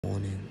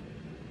Morning.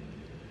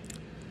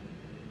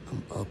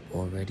 I'm up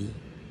already.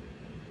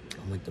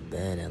 I went to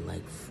bed at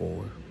like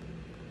 4.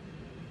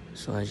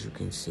 So as you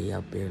can see,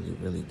 I barely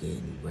really get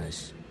any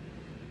rest.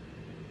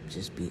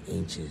 Just be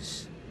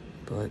anxious.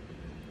 But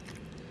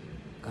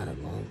got a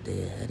long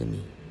day ahead of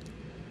me.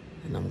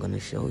 And I'm gonna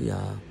show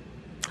y'all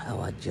how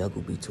I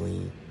juggle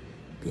between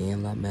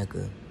being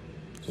lamecca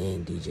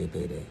and DJ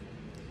Paedae.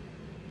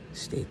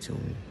 Stay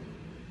tuned.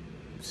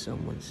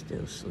 Someone's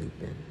still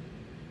sleeping.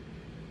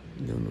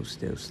 Nunu's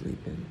still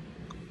sleeping.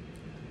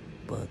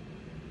 But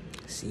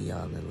see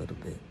y'all in a little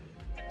bit.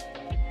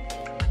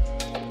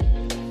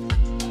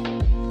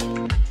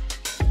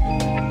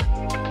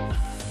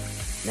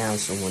 Now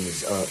someone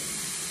is up.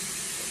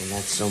 And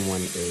that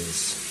someone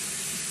is...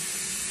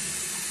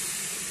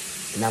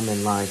 And I'm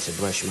in line to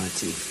brush my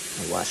teeth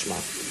and wash my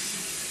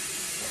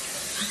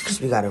face.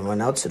 Because we got to run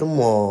out to the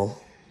mall.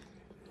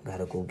 Got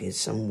to go get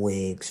some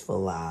wigs for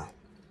La.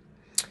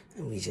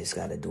 And we just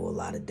got to do a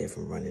lot of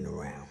different running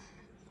around.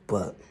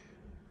 But,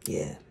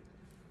 yeah.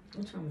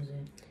 What time is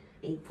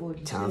it?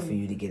 8:42. Time for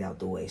you to get out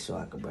the way so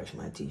I can brush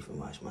my teeth and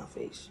wash my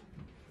face.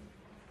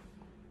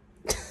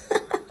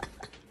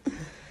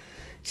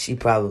 She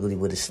probably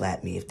would have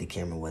slapped me if the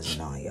camera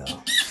wasn't on,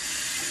 y'all.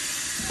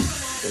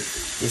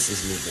 This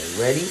is me getting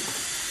ready.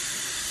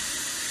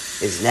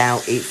 It's now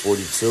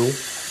 8:42.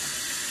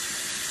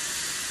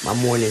 My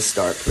mornings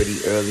start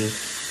pretty early.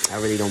 I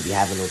really don't be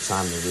having no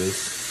time to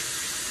waste.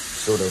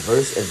 So the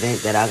first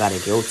event that I gotta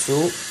go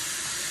to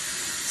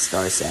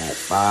starts at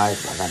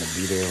 5. I gotta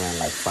be there around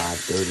like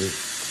 5:30.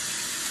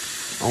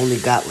 I only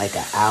got like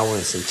an hour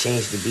and some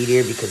change to be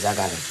there because I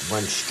gotta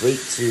run straight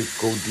to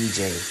go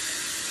DJ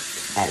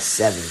at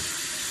 7.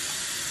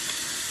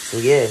 So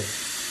yeah,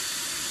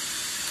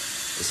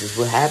 this is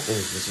what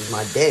happens. This is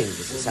my day.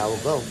 This is how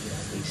it goes.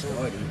 We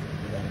started.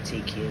 We gotta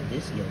take care of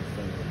this young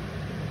fella.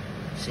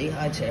 Say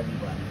hi to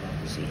everybody,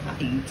 Papa. Say hi,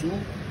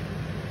 YouTube.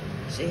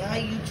 Say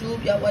hi,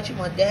 YouTube. Y'all watching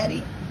my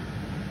daddy?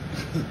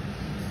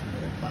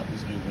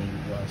 Papa's getting ready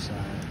to go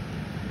outside.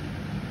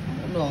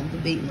 I don't know. I'm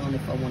debating on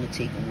if I want to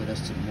take him with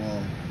us to the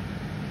mall.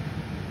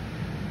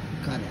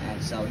 Kind of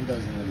acts out. He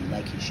doesn't really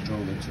like his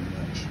stroller too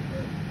much,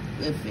 but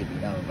we'll figure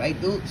it out, right,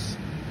 dudes?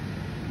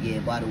 Yeah.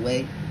 By the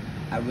way,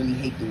 I really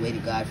hate the way the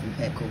guy from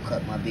Petco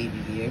cut my baby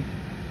hair.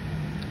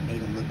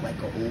 Made him look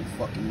like an old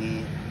fucking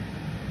man.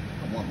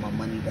 I want my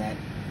money back,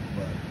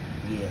 but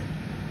yeah.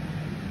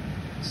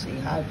 Say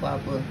hi,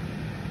 Papa. All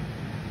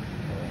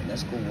right,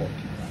 let's go walk,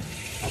 you guys.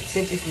 I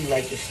typically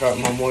like to start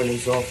my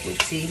mornings off with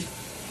tea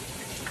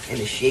and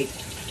a shake.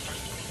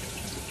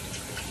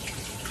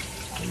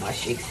 And my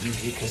shakes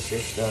usually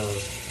consist of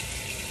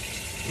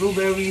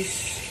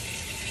blueberries.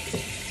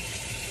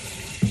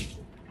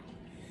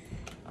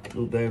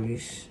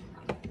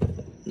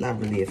 Not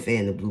really a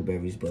fan of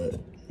blueberries, but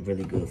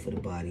really good for the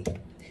body.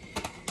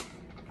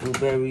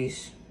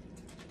 Blueberries,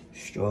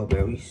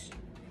 strawberries.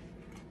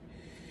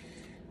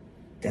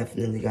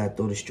 Definitely gotta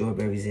throw the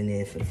strawberries in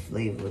there for the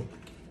flavor.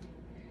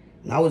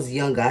 When I was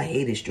young, I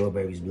hated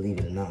strawberries, believe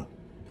it or not.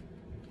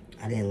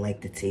 I didn't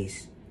like the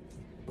taste.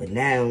 But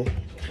now,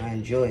 I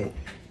enjoy it.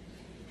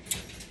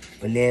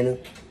 Banana.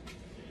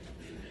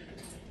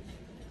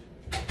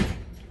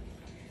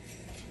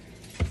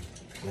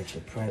 Like the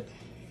prep.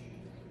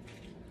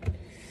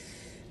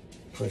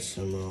 Put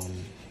some,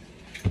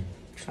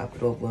 chop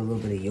it off with a little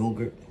bit of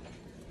yogurt.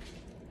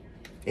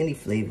 Any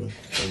flavor,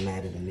 doesn't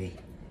matter to me.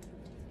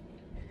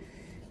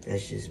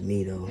 That's just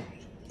me though.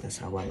 That's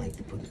how I like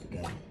to put it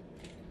together.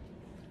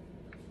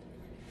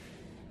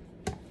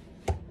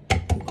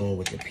 We're going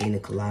with the pina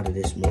colada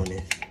this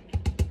morning.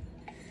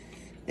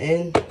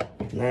 And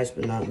last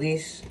but not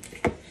least,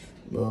 a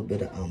little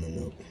bit of almond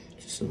milk.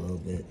 Just a little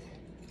bit.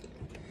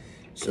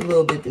 Just a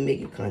little bit to make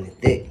it kind of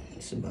thick.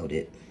 That's about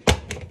it.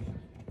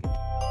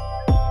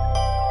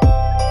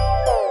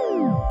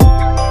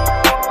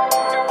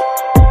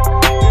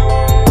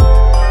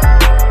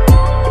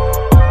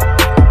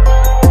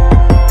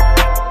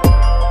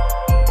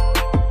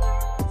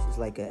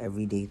 Like an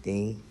everyday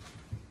thing.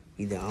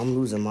 Either I'm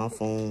losing my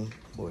phone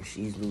or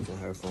she's losing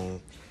her phone.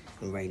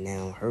 And right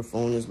now her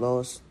phone is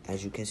lost.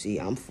 As you can see,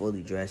 I'm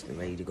fully dressed and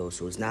ready to go.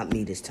 So it's not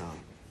me this time.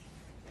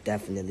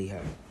 Definitely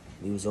her.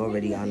 We was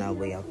already on our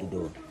way out the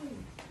door.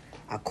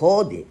 I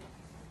called it.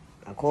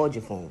 I called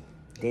your phone.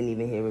 Didn't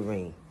even hear it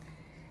ring.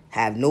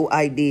 Have no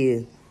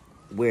idea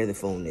where the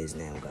phone is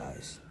now,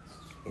 guys.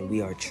 And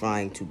we are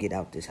trying to get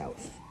out this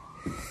house.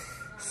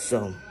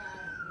 So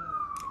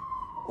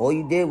all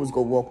you did was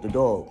go walk the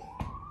dog.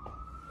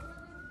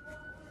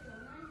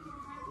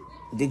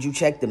 Did you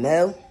check the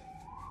mail?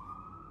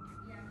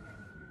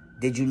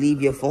 Did you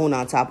leave your phone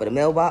on top of the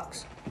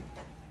mailbox?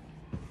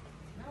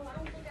 No, I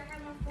don't think I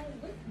had my phone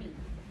with me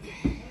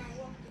when I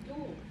walked the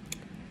door.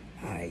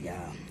 All right,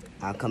 y'all.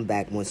 I'll come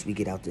back once we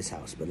get out this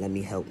house, but let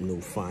me help Nu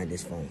find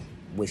this phone.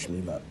 Wish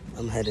me luck.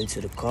 I'm heading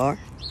to the car.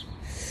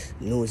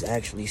 Nu is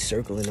actually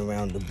circling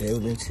around the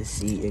building to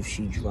see if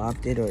she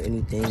dropped it or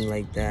anything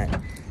like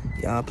that.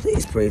 Y'all,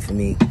 please pray for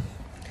me.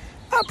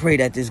 I pray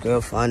that this girl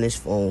find this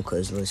phone,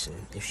 because listen,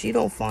 if she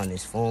don't find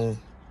this phone,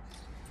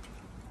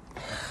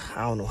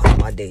 I don't know how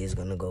my day is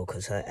gonna go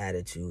because her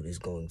attitude is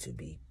going to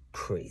be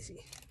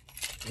crazy.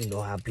 You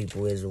know how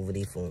people is over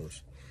these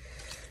phones.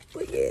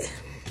 But yeah.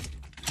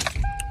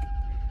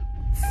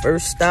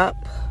 First stop,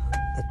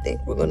 I think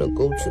we're gonna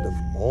go to the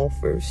mall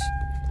first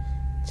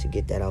to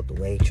get that out the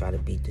way. Try to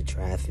beat the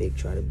traffic,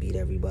 try to beat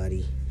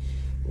everybody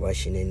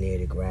rushing in there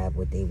to grab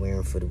what they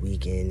wearing for the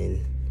weekend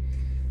and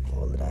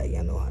all of that.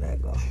 Y'all know how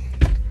that go.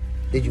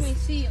 Did you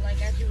see it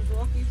like as you was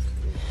walking?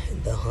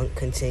 The hunt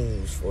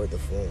continues for the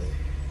phone.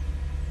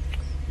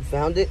 You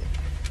found it?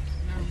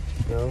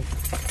 No. No?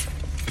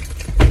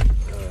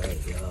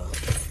 Alright, y'all.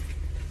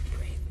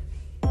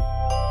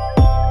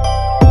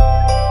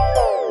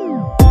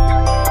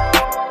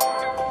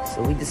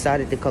 So we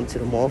decided to come to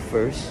the mall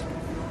first.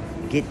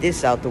 Get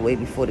this out the way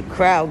before the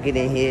crowd get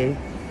in here.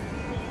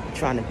 I'm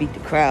trying to beat the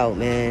crowd,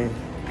 man.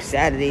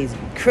 Saturdays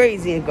be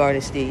crazy in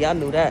Garden State. Y'all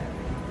knew that.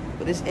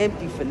 But it's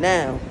empty for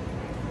now.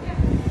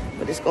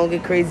 But it's gonna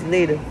get crazy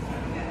later.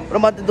 But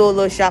I'm about to do a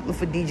little shopping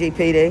for DJ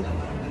Paedae.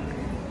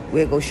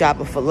 We'll go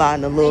shopping for La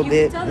in a little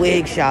bit.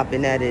 Wig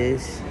shopping, that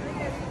is.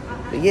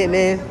 But yeah,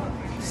 man.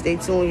 Stay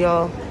tuned,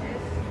 y'all.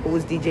 Who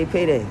is DJ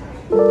Paedae?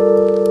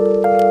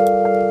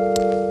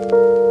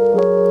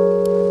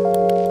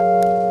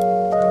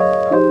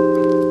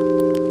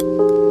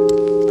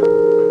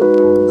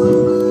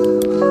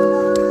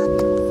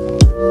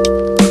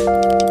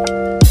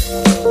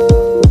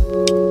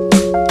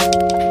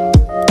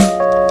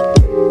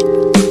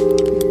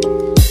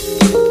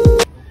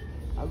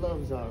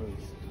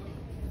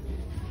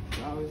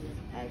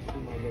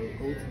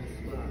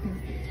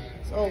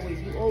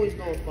 You always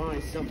gonna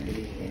find something in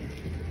here.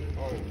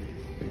 Always.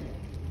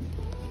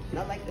 And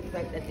I like the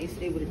fact that they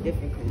stay with a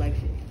different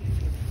collection.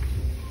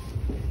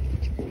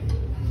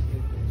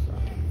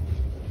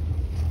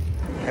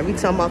 Every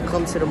time I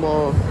come to the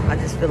mall, I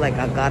just feel like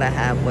I gotta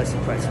have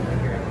Western pretzel.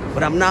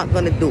 But I'm not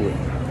gonna do it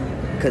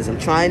because I'm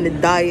trying to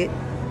diet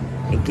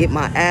and get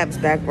my abs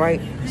back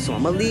right. So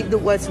I'm gonna leave the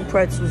Western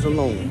pretzels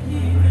alone.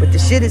 But the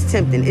shit is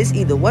tempting. It's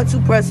either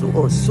Wetzel pretzel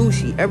or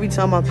sushi. Every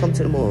time I come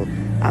to the mall,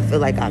 I feel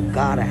like I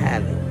gotta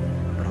have it.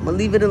 But I'm gonna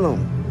leave it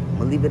alone.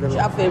 What's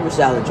your favorite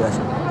salad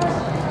dressing?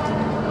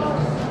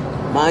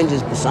 Mine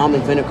just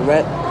balsamic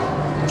vinaigrette,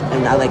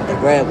 and I like the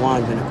red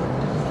wine vinegar.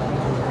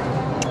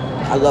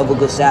 I love a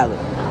good salad.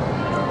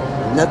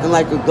 Nothing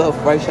like a good,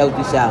 fresh,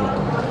 healthy salad.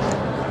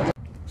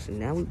 So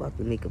now we about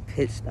to make a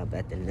pit stop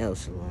at the nail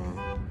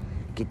salon.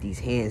 Get these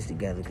hands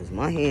together because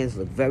my hands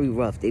look very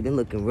rough. They've been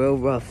looking real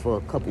rough for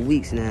a couple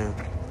weeks now.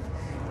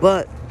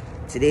 But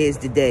today is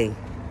the day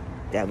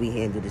that we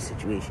handle the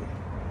situation.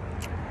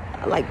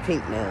 I like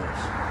pink nails.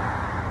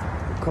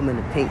 I'm coming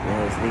to pink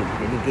nails.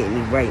 They're getting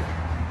me right.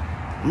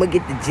 I'm gonna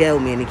get the gel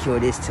manicure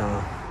this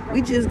time.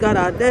 We just got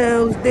our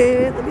nails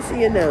there. Let me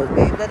see your nails,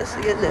 babe. Let us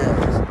see your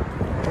nails.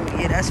 Oh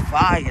yeah, that's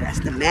fire. That's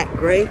the matte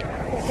gray.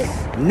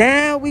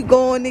 Now we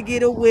going to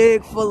get a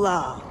wig for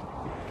La.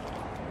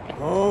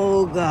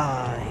 Oh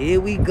God,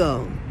 here we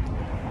go.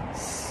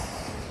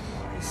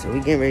 So we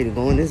getting ready to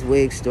go in this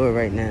wig store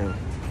right now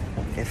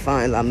and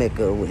find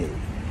lamecca a wig.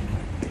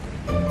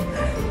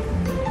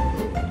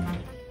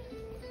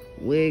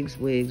 Wigs,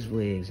 wigs,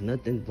 wigs.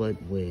 Nothing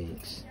but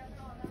wigs.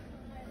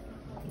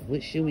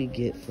 What should we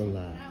get for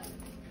La?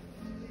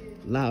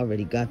 La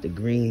already got the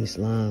green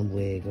slime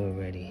wig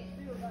already.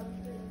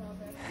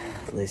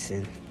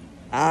 Listen,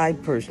 I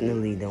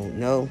personally don't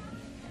know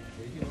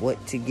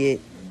what to get.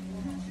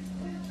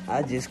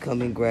 I just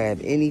come and grab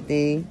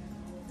anything.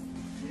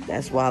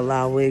 That's why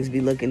La wigs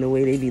be looking the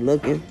way they be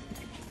looking.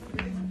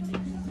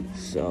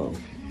 So,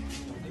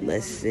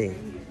 let's see.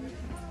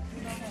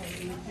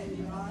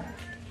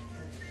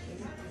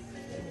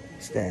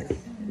 What's that?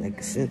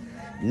 Like a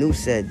new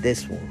said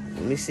this one.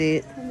 Let me see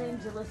it. Her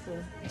name's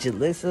Jalissa.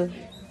 Jalissa?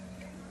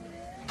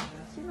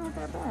 She's not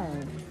that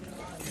bad.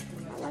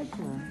 I like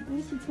her. Let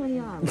me see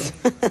 $20.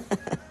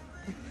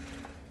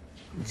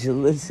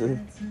 Jalissa.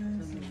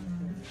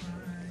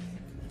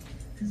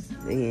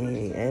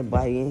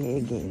 Everybody in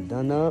here getting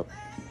done up.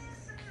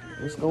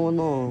 What's going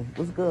on?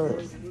 What's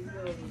good?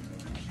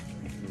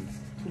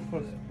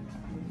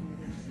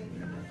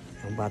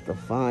 I'm about to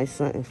find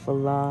something for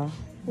La.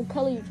 What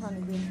color you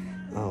trying to do?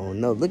 I don't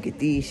know. Look at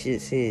these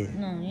shits here.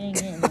 No, you ain't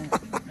getting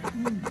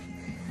that.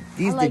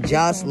 These like the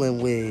Jocelyn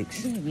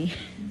wigs. Baby.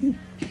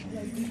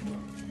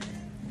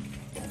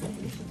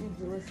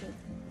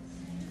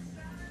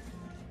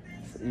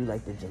 So you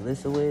like the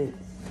Jalissa wig?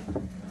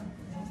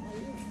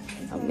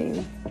 I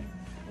mean,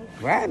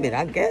 grab it,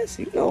 I guess.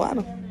 You know, I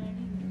don't.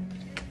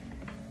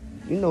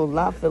 You know,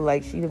 La feel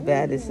like she the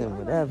baddest and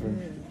whatever.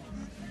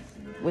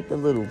 With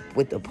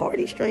the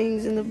party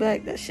strings in the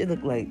back, that shit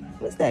look like,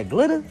 what's that,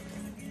 glitter?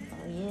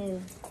 Oh, yeah.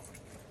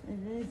 It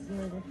is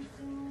glitter.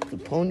 The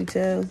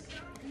ponytail.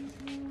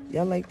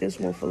 Y'all like this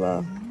one for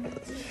La?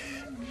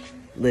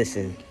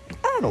 Listen,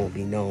 I don't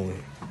be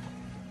knowing.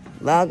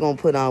 La gonna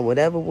put on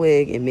whatever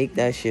wig and make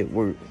that shit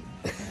work.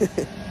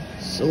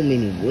 So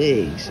many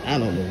wigs. I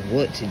don't know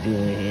what to do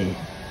in here.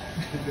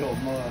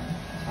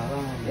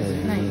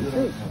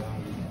 Nice.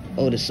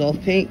 Oh, the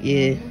soft pink?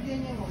 Yeah.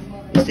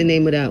 What's the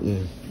name of that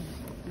one?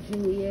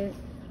 Juliet.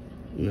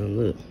 No,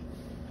 look.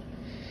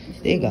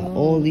 They got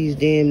all these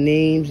damn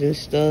names and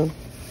stuff.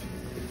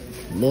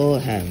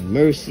 Lord have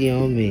mercy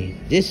on me.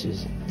 This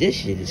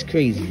shit is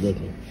crazy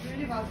looking.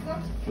 I'm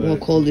gonna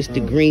call this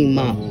the green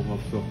mop.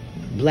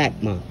 Black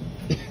mop.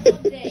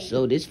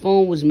 So this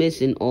phone was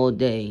missing all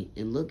day,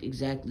 and look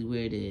exactly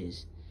where it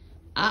is.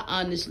 I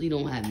honestly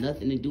don't have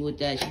nothing to do with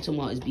that. She talking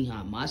about it's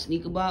behind my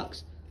sneaker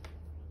box,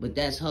 but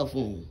that's her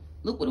phone.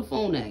 Look where the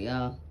phone at,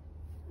 y'all.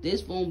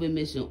 This phone been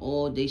missing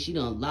all day. She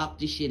done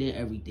locked this shit and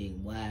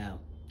everything. Wow.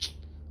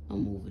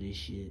 I'm over this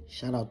shit.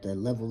 Shout out that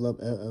Level Up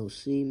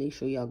LLC. Make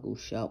sure y'all go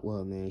shop with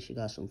her, man. She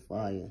got some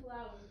fire.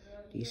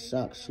 These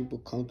socks super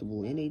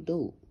comfortable and they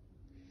dope.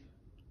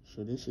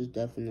 So this is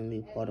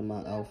definitely part of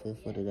my outfit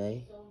for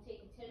today.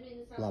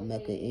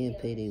 lamecca and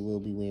Paedae will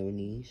be wearing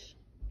these.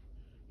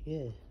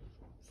 Yeah.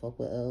 Fuck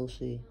with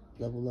LLC.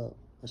 Level Up.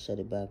 I said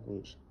it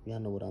backwards. Y'all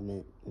know what I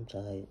meant. I'm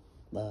tired.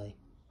 Bye.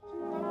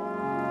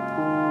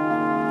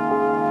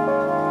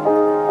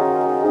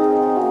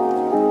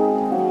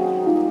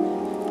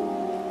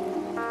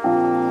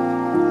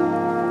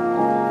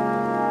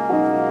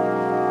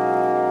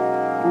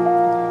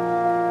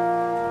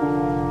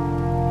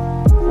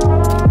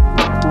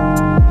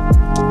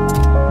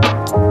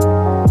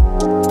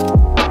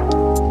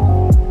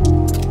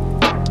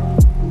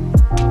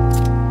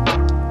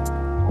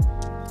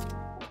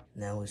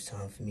 Now it's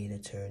time for me to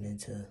turn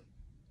into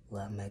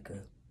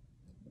lamecca.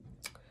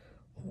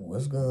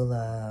 What's good,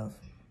 live?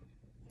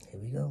 Here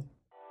we go.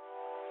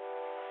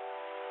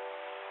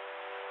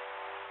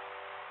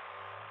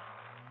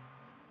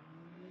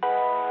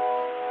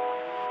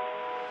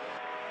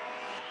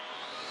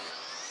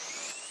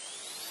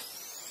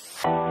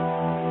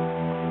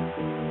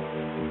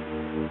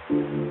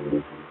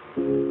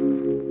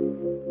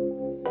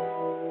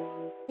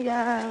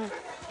 Yeah.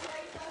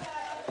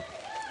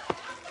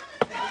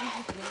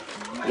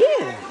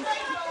 Yeah.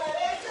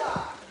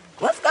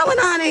 What's going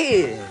on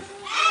here?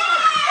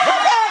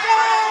 What's up,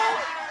 man?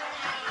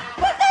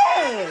 What's up?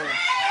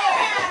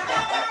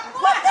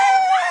 What's up?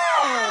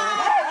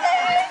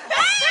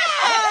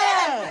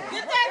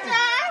 Get that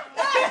job.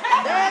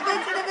 Dad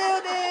into the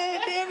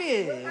building,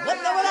 period.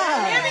 What's going on?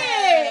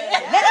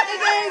 Period. Let the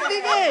games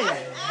begin.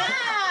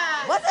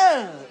 What's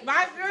up?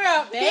 My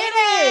girl, Period.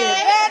 baby.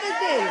 Dad is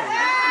here.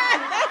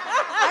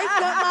 I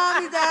cut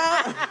mommy's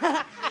out.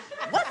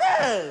 What's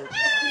up?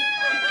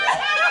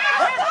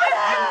 What's going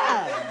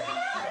on?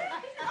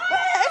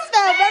 It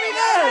smells very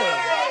good.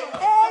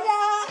 Hey,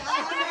 y'all.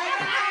 It's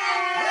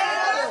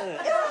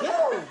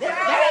cute. It's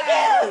very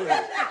cute.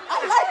 I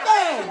like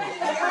that.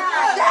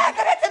 Jack,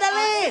 come into the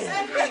lid.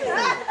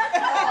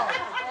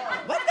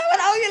 What's going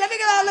on? Oh, yeah, let me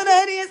get all of the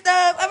hoodie and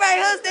stuff. All right,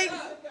 Husty.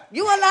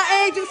 You are not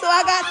Angel, so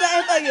I got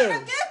something for you.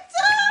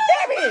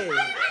 Period.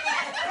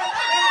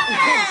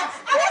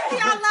 Let's see,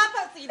 I love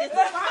her. See, this is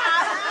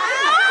fine.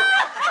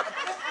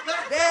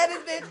 There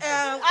this bitch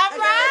out. All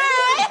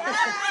right.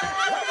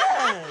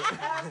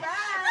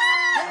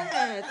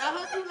 Yes, I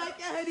hope you like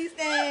your hoodie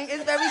thing.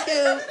 It's very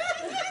cute.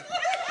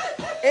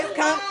 It's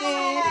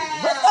comfy.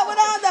 What's going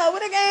on though?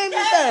 What the game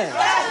is that?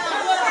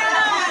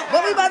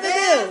 What we about to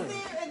do?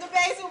 In the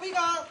basement, we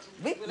gonna.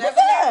 What's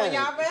up?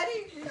 Y'all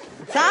ready?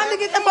 Time to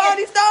get the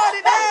party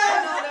started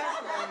now.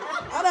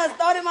 I done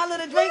started my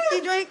little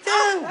drinky drink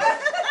too.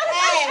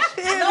 Hey,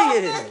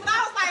 Period. I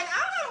was like,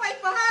 I'm gonna wait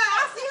for her.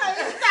 I'll see her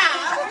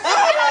inside.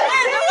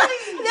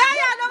 Now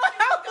y'all know what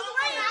I was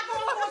doing. I'm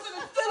going to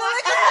the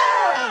store.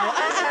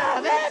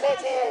 Man,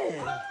 bitches.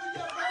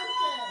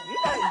 You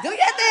gotta do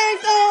your thing,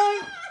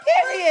 son.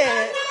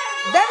 Period.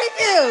 Very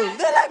cute.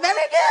 You look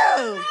very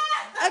cute.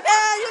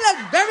 Okay, you look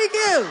very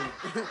cute.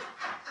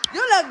 You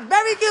look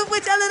very cute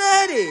with your little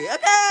hoodie.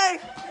 Okay,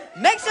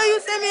 make sure you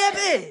send me a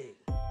pic.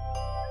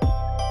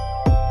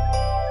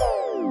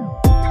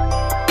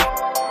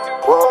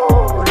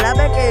 Woo,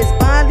 lamecca is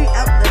finally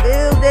out the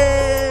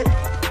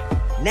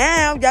building.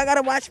 Now, y'all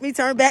gotta watch me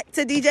turn back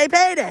to DJ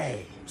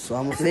Paedae. So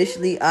I'm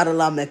officially out of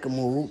lamecca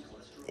mood.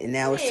 And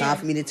now it's time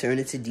for me to turn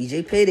into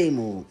DJ Paedae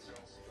mood.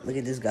 Look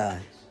at this guy.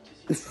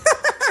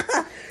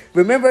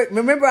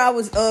 Remember I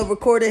was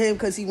recording him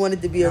because he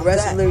wanted to be a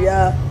wrestler,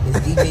 y'all? It's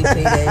DJ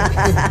Paedae.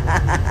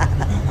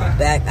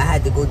 Back, I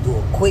had to go do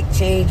a quick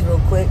change real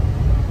quick.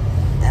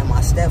 At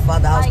my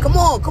stepfather's house. Come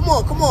on.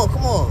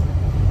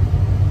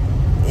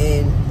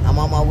 And I'm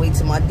on my way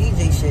to my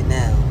DJ shit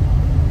now.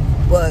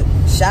 But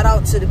shout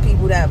out to the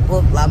people that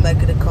booked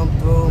lamecca to come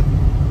through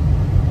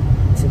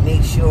to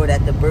make sure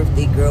that the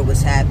birthday girl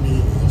was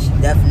happy. And she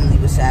definitely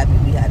was happy.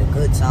 We had a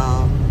good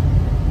time.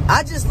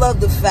 I just love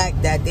the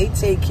fact that they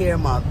take care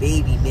of my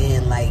baby,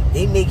 man. Like,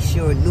 they make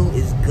sure Nu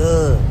is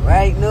good.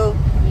 Right, Nu?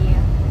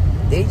 Yeah.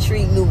 They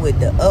treat Nu with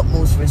the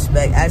utmost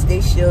respect, as they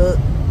should.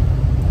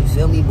 You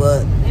feel me?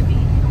 But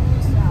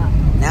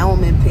now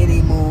I'm in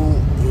Paedae mood,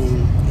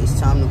 and it's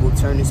time to go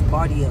turn this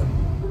party up.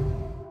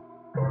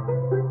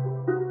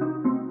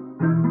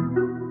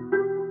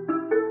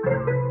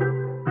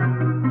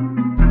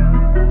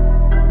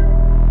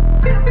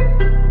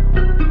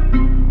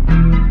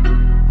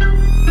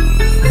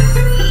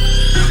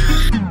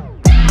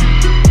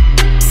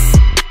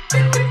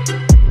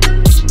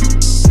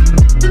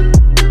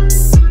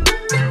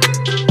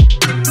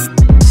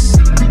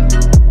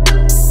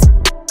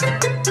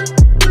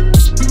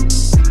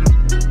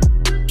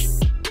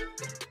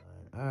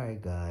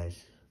 Alright,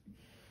 guys.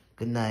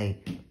 Good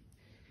night.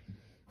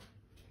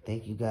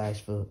 Thank you guys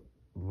for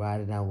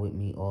riding out with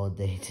me all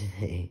day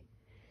today.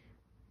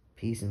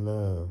 Peace and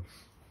love.